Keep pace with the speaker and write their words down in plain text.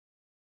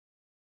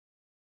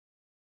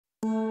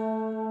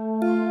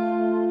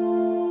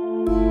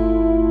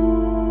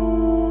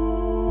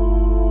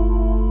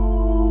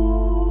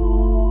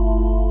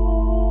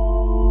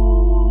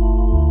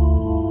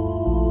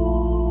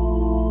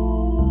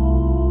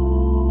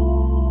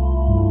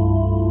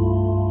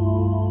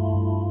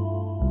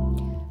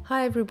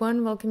Hi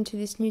everyone, welcome to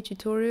this new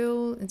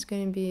tutorial. It's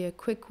going to be a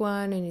quick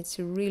one and it's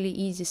a really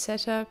easy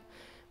setup.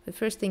 But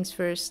first things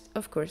first,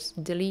 of course,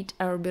 delete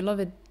our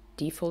beloved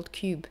default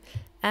cube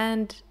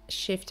and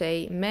Shift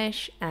A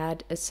mesh,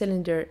 add a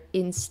cylinder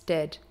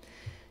instead.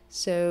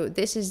 So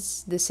this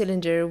is the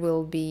cylinder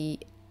we'll be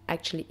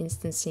actually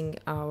instancing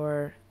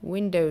our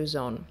windows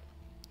on.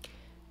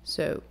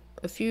 So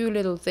a few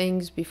little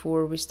things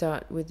before we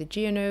start with the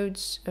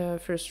geonodes.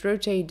 First,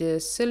 rotate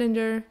the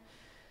cylinder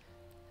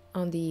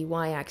on the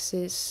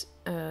y-axis.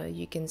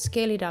 You can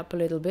scale it up a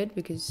little bit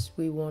because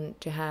we want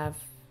to have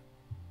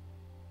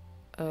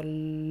a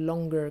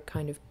longer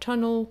kind of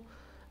tunnel,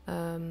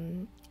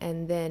 and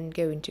then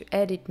go into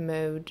edit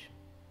mode,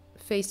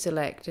 face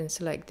select, and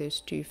select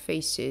those two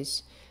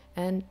faces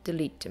and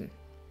delete them,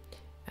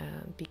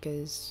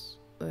 because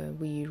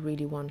we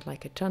really want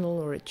like a tunnel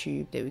or a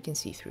tube that we can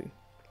see through.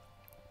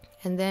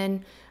 And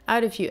then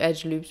add a few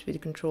edge loops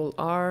with Control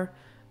R.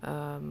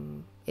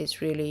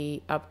 It's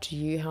really up to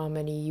you how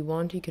many you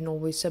want. You can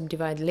always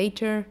subdivide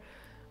later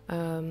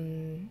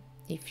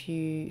if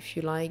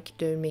you like.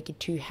 Don't make it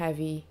too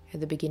heavy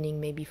at the beginning,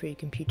 maybe for your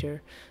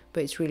computer,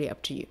 but it's really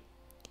up to you.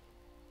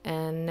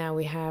 And now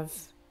we have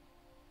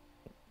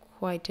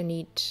quite a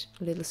neat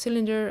little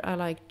cylinder. I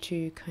like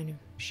to kind of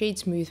shade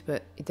smooth,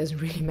 but it doesn't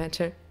really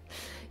matter.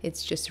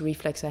 It's just a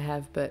reflex I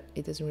have, but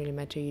it doesn't really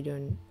matter. You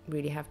don't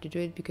really have to do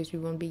it because we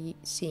won't be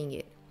seeing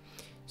it.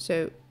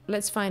 So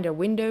let's find our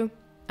window.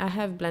 I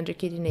have Blender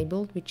Kit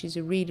enabled, which is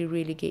a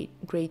really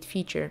great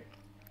feature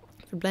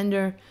for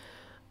Blender.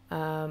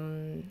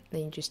 Then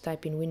you just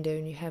type in window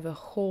and you have a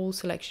whole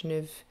selection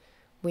of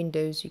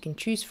windows you can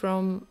choose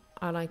from.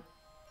 I like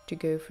to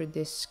go for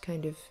this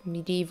kind of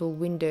medieval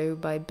window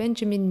by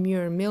Benjamin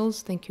Muir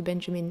Mills. Thank you,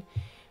 Benjamin,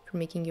 for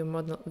making your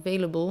model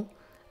available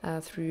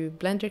through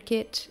Blender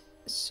Kit.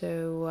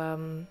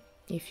 So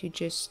if you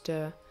just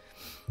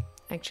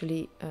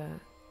actually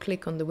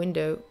click on the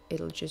window,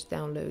 it'll just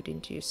download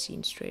into your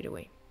scene straight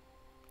away.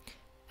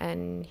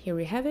 And here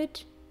we have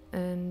it,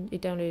 and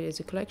it downloaded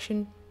as a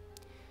collection.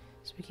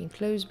 So we can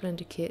close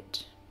Blender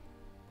Kit,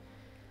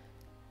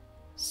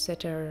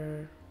 set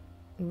our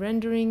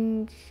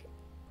rendering.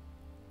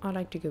 I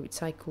like to go with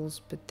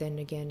cycles, but then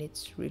again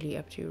it's really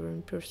up to your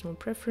own personal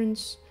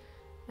preference.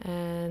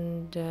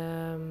 And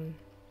to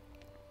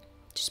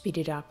speed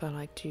it up, I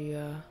like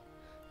to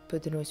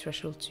put the noise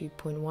threshold to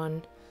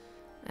 0.1,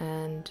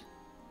 and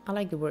I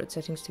like the word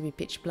settings to be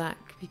pitch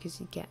black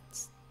because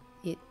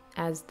it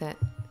adds that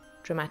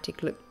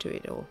dramatic look to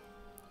it all.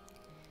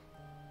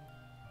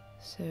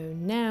 So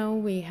now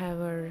we have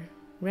our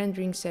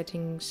rendering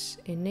settings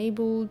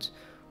enabled.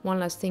 One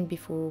last thing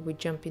before we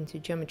jump into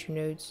geometry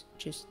nodes,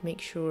 just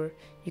make sure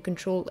you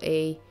Control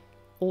A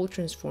all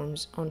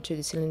transforms onto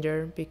the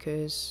cylinder,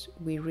 because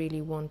we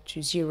really want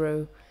to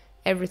zero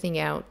everything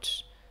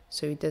out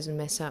so it doesn't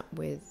mess up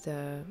with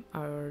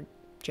our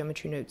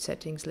geometry node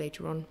settings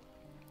later on,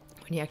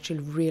 when you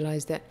actually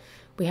realize that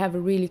we have a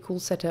really cool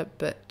setup,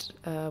 but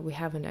we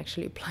haven't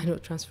actually applied all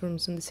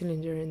transforms on the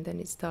cylinder, and then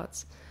it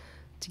starts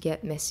to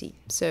get messy.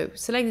 So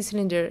select the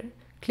cylinder,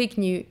 click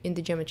new in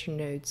the geometry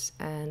nodes,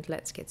 and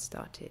let's get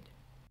started.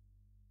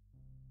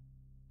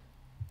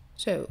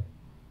 So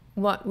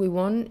what we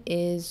want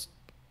is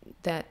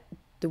that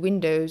the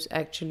windows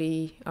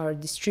actually are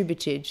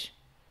distributed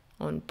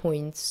on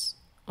points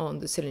on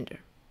the cylinder.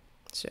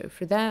 So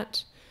for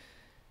that,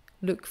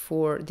 look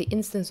for the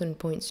instance on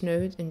points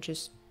node and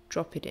just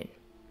drop it in.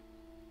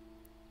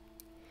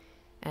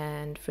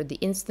 And for the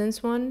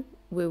instance one,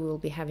 we will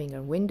be having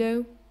a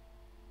window.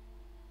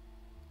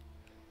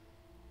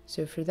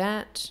 So for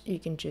that, you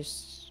can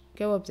just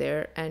go up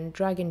there and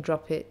drag and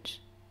drop it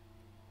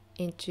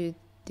into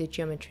the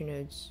geometry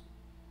nodes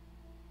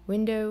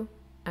window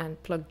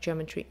and plug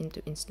geometry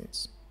into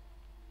instance.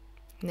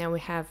 Now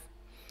we have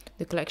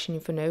the collection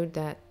info node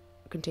that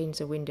contains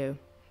a window,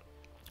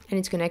 and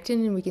it's connected,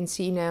 and we can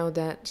see now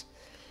that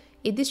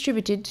it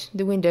distributed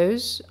the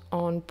windows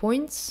on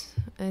points,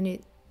 and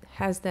it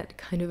has that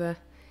kind of a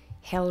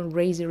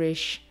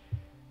Hellraiser-ish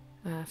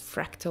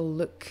fractal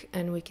look,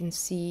 and we can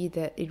see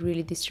that it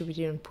really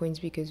distributed on points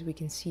because we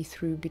can see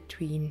through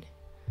between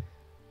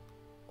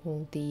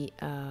all the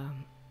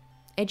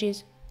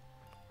edges.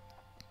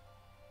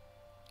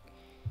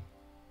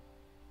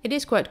 It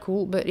is quite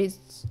cool, but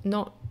it's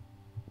not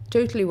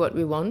totally what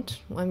we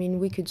want. I mean,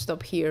 we could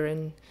stop here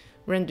and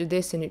render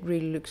this and it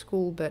really looks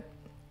cool, but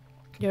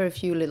there are a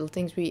few little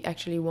things. We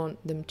actually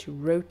want them to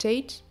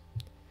rotate.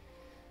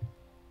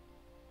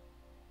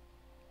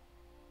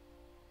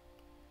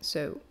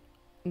 So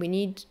we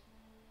need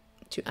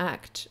to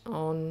act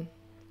on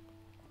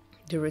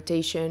the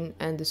rotation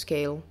and the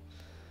scale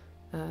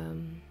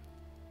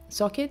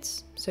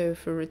sockets. So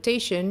for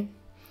rotation,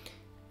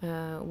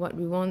 what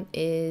we want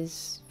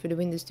is for the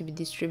windows to be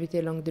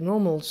distributed along the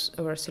normals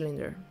of our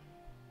cylinder.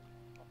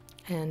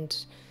 And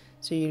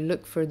so you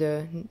look for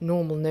the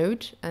normal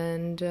node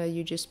and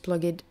you just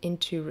plug it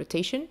into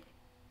rotation.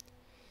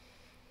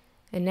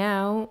 And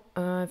now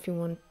if you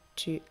want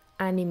to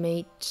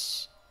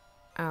animate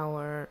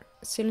our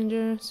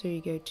cylinder, so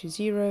you go to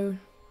 0,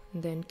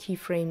 and then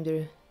keyframe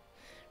the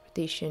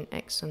rotation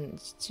X on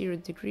 0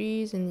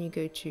 degrees, and you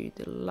go to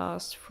the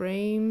last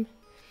frame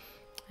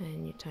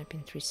and you type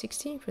in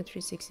 360 for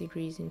 360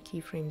 degrees and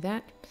keyframe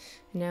that.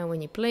 Now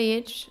when you play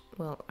it,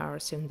 well, our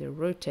cylinder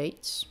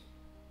rotates,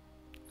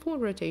 full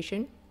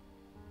rotation,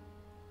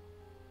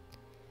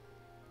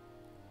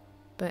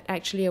 but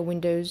actually our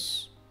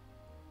windows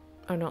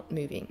are not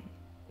moving.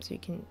 So you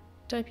can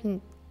type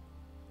in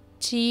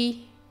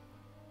T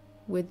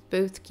with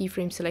both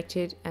keyframes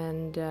selected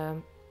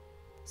and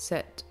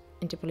set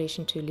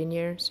interpolation to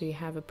linear, so you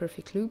have a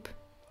perfect loop.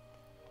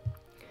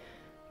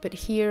 But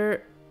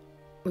here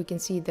we can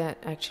see that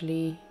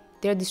actually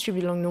they're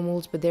distributed along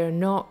normals, but they're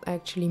not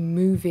actually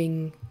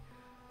moving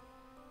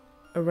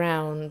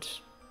around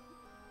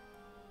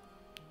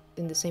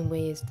in the same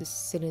way as the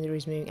cylinder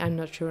is moving. I'm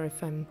not sure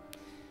if I'm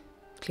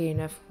clear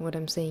enough what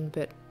I'm saying,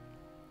 but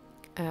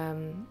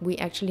we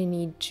actually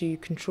need to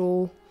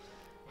control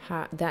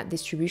that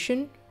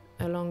distribution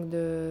along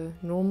the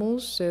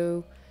normals.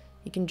 So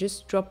you can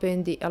just drop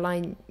in the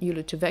align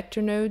Euler to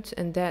vector node,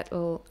 and that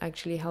will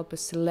actually help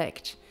us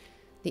select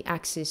the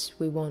axis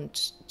we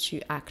want to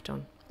act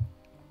on.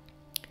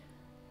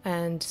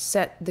 And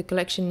set the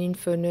collection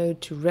info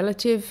node to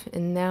relative,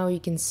 and now you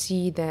can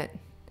see that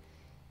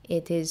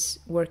it is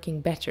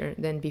working better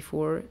than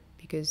before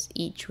because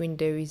each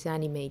window is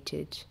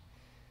animated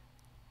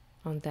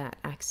on that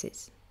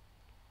axis.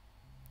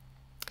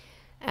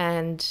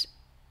 And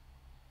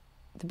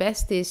the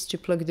best is to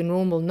plug the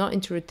normal not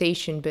into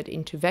rotation but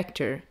into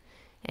vector,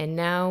 and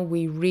now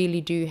we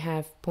really do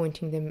have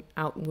pointing them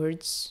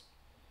outwards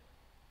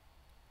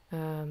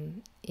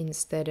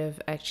instead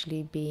of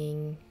actually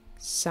being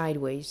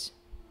sideways.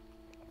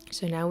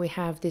 So now we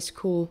have this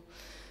cool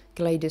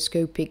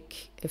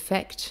kaleidoscopic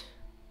effect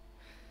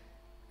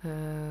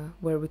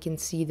where we can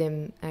see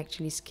them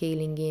actually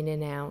scaling in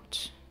and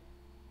out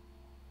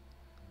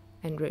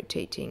and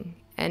rotating.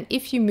 And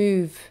if you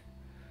move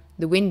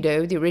the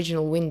window, the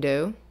original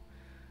window,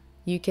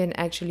 you can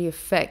actually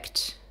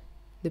affect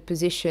the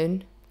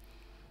position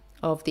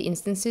of the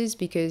instances,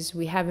 because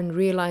we haven't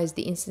realized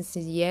the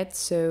instances yet,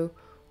 so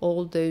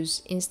all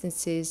those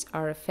instances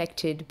are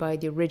affected by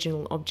the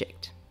original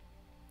object.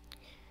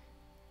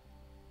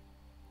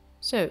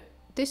 So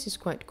this is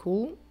quite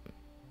cool,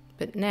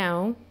 but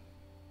now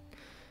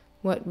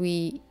what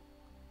we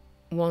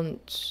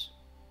want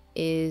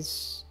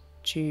is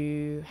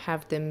to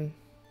have them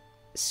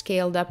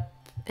scaled up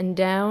and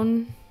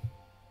down,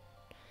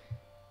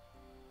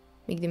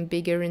 make them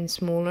bigger and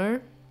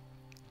smaller.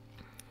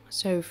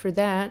 So for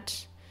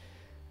that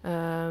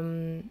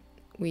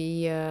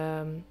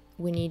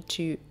we need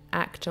to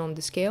act on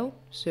the scale.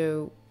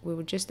 So we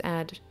will just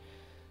add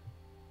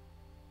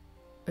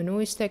a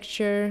noise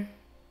texture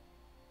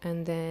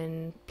and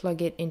then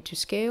plug it into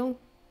scale,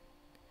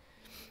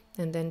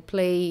 and then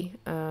play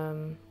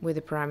with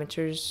the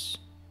parameters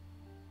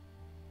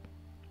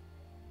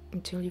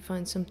until you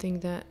find something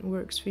that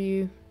works for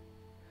you.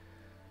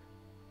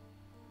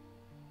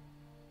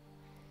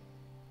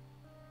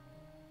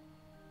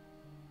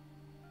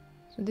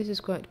 So this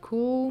is quite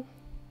cool.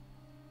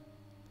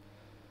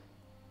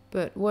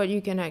 But what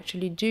you can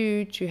actually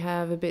do to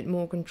have a bit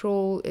more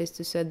control is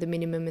to set the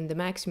minimum and the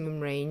maximum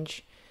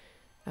range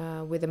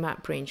with a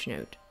map range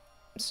node.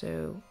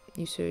 So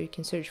you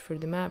can search for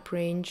the map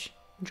range,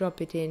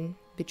 drop it in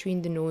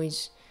between the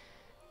noise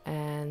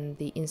and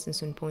the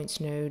instance on points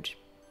node,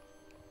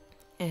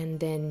 and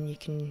then you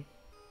can,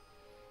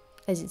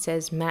 as it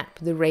says, map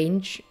the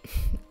range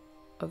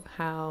of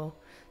how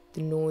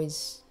the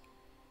noise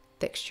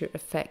texture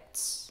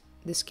affects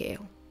the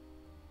scale.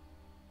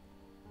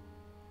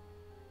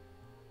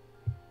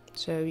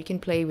 So you can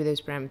play with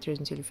those parameters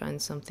until you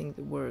find something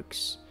that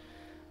works.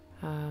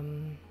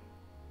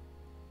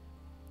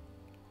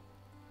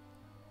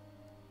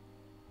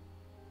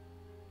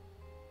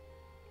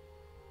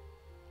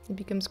 It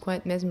becomes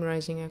quite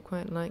mesmerizing. I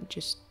quite like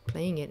just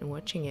playing it and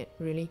watching it,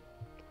 really.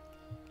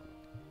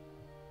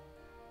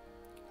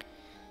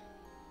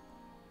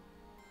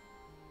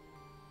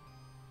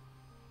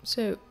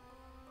 So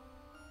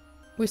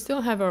we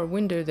still have our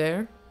window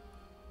there,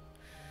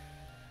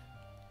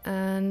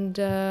 and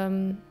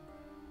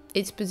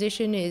its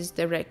position is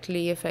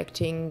directly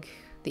affecting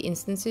the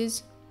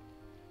instances.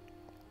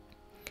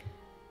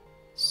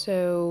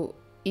 So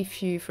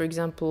if you, for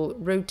example,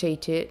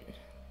 rotate it,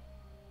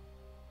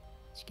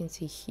 as you can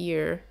see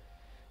here,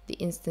 the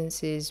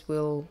instances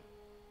will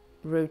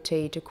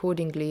rotate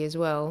accordingly as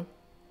well,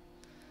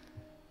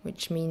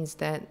 which means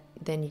that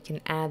then you can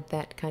add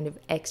that kind of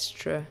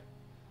extra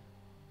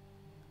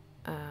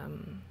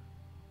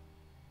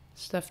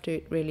stuff to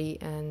it, really,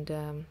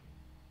 and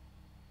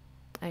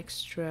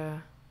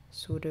extra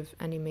sort of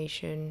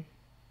animation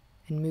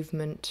and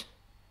movement.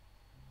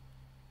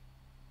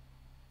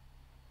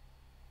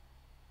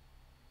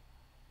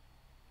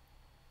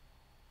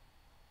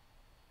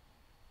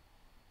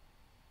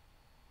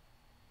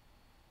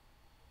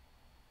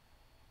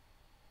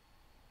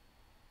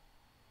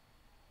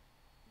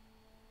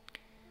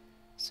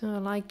 So I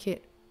like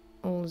it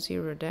all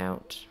zeroed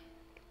out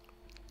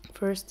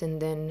first,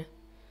 and then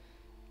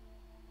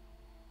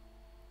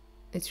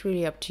it's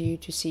really up to you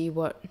to see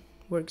what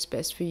works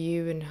best for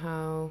you and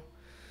how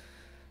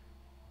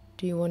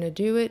do you want to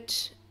do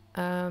it.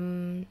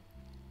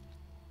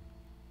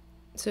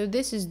 So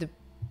this is the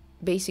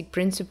basic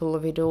principle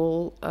of it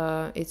all.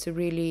 It's a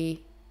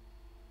really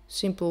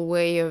simple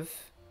way of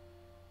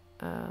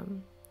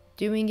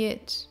doing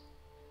it,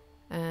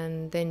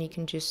 and then you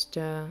can just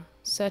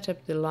set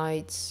up the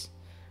lights,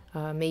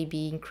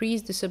 maybe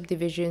increase the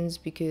subdivisions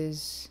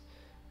because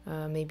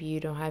maybe you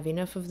don't have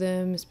enough of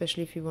them,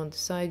 especially if you want the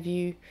side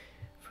view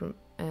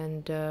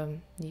and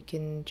you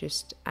can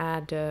just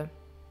add a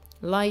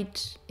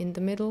light in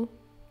the middle.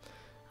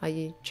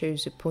 I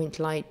chose a point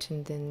light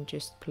and then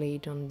just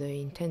played on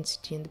the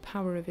intensity and the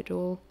power of it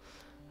all.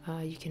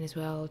 You can as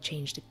well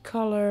change the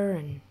color,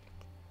 and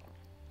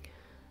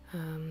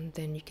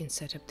then you can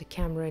set up the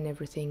camera and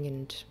everything,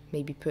 and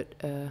maybe put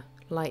a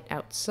light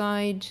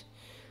outside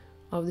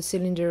of the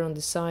cylinder on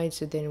the side,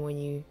 so then when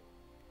you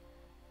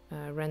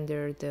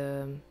render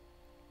the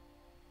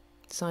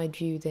side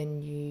view,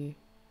 then you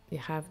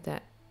have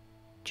that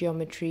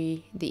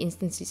geometry, the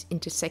instances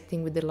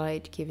intersecting with the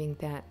light, giving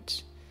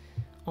that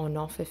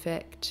on-off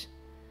effect.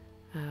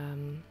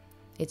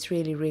 It's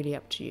really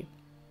up to you.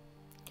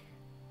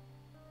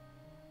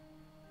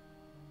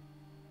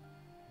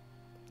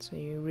 So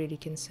you really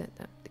can set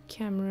up the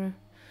camera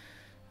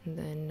and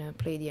then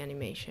play the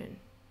animation.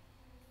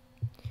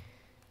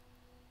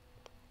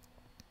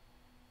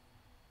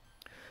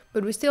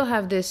 But we still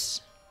have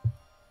this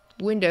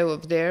window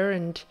up there,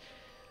 and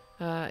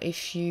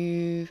if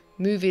you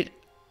move it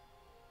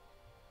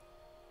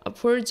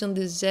upwards on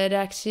the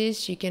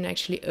Z-axis, you can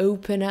actually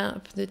open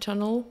up the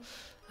tunnel,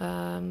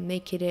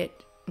 making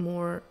it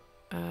more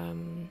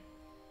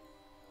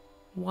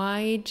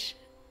wide.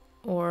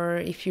 Or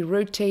if you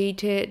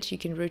rotate it, you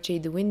can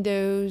rotate the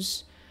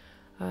windows.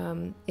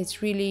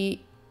 It's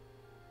really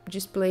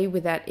just play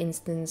with that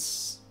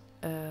instance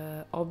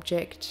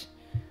object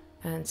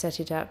and set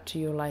it up to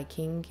your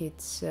liking.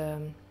 It's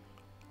you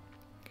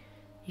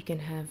can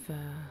have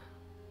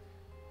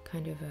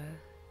kind of a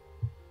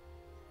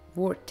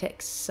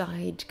vortex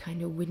side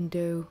kind of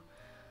window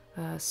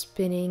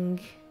spinning,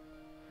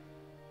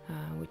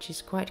 which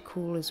is quite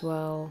cool as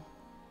well.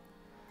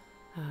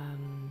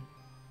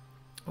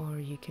 Or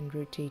you can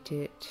rotate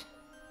it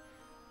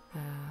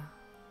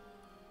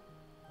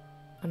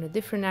on a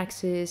different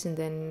axis and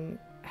then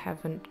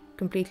have a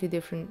completely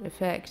different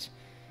effect.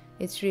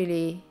 It's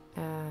really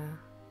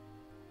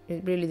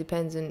it really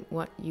depends on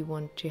what you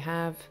want to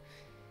have.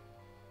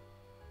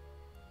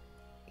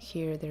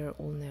 Here they're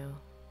all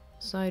now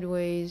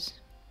sideways.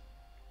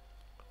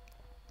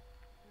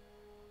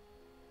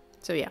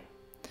 So yeah,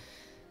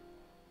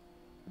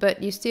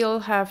 but you still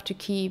have to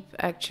keep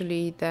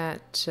actually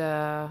that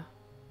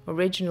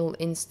original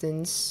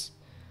instance,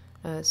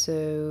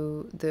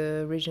 so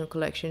the original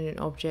collection and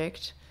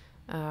object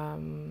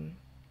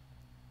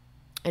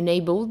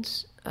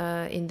enabled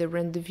in the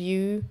render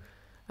view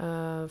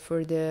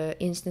for the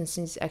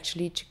instances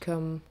actually to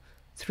come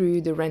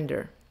through the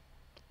render.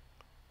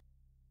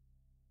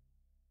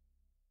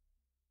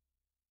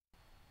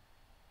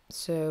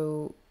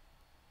 So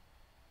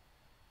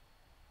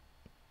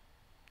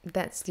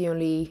that's the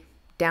only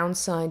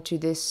downside to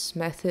this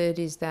method,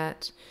 is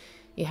that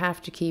you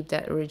have to keep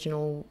that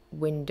original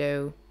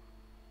window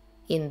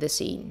in the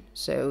scene.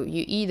 So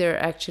you either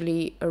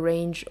actually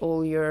arrange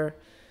all your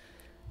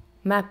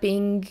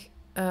mapping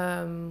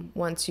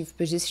once you've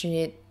positioned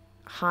it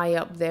high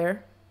up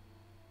there,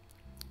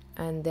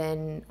 and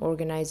then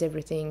organize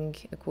everything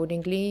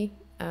accordingly,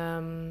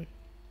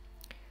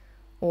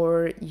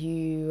 or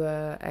you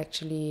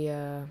actually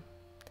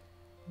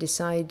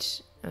decide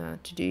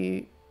to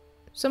do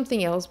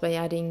something else by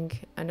adding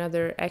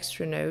another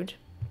extra node,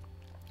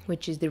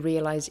 which is the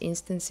realize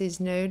instances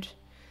node.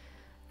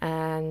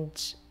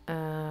 And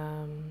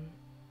the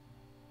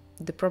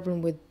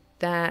problem with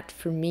that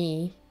for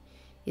me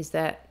is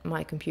that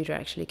my computer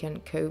actually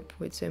can't cope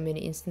with so many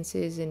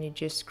instances, and it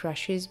just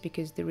crashes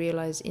because the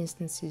realize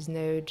instances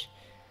node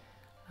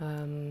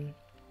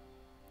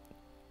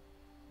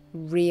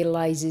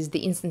realizes the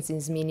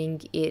instances,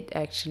 meaning it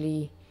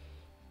actually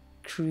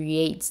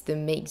creates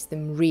them, makes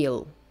them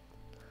real.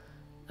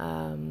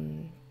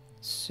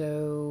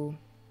 So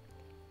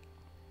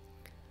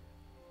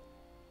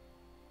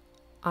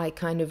I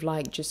kind of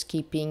like just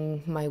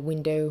keeping my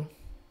window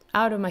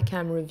out of my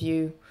camera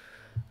view,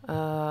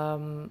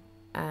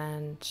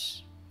 and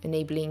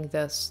enabling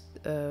thus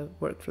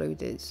workflow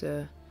that's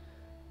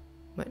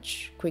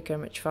much quicker,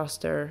 much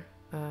faster.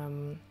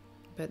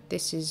 But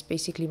this is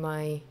basically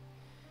my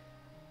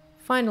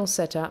final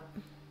setup,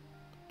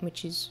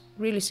 which is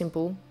really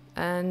simple.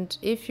 And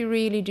if you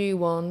really do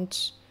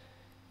want,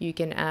 you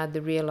can add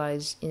the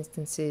realize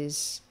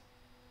instances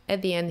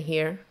at the end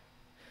here.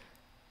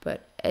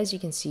 But as you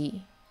can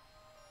see,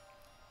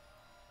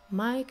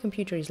 my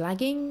computer is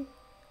lagging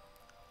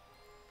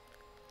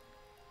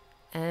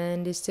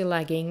and is still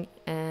lagging,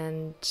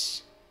 and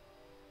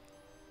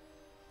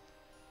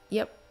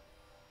yep,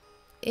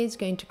 it's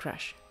going to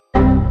crash.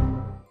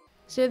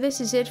 So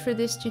this is it for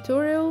this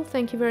tutorial.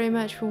 Thank you very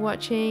much for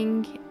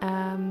watching.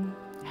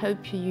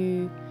 Hope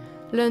you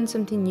learned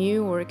something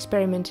new or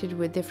experimented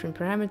with different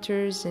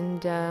parameters,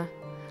 and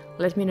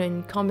let me know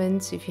in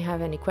comments if you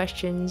have any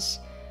questions.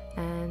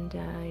 And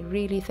I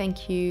really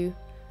thank you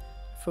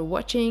for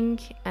watching,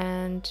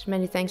 and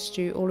many thanks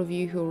to all of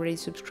you who already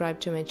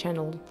subscribed to my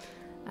channel.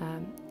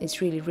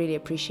 It's really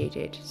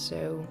appreciated.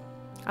 So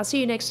I'll see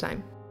you next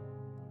time.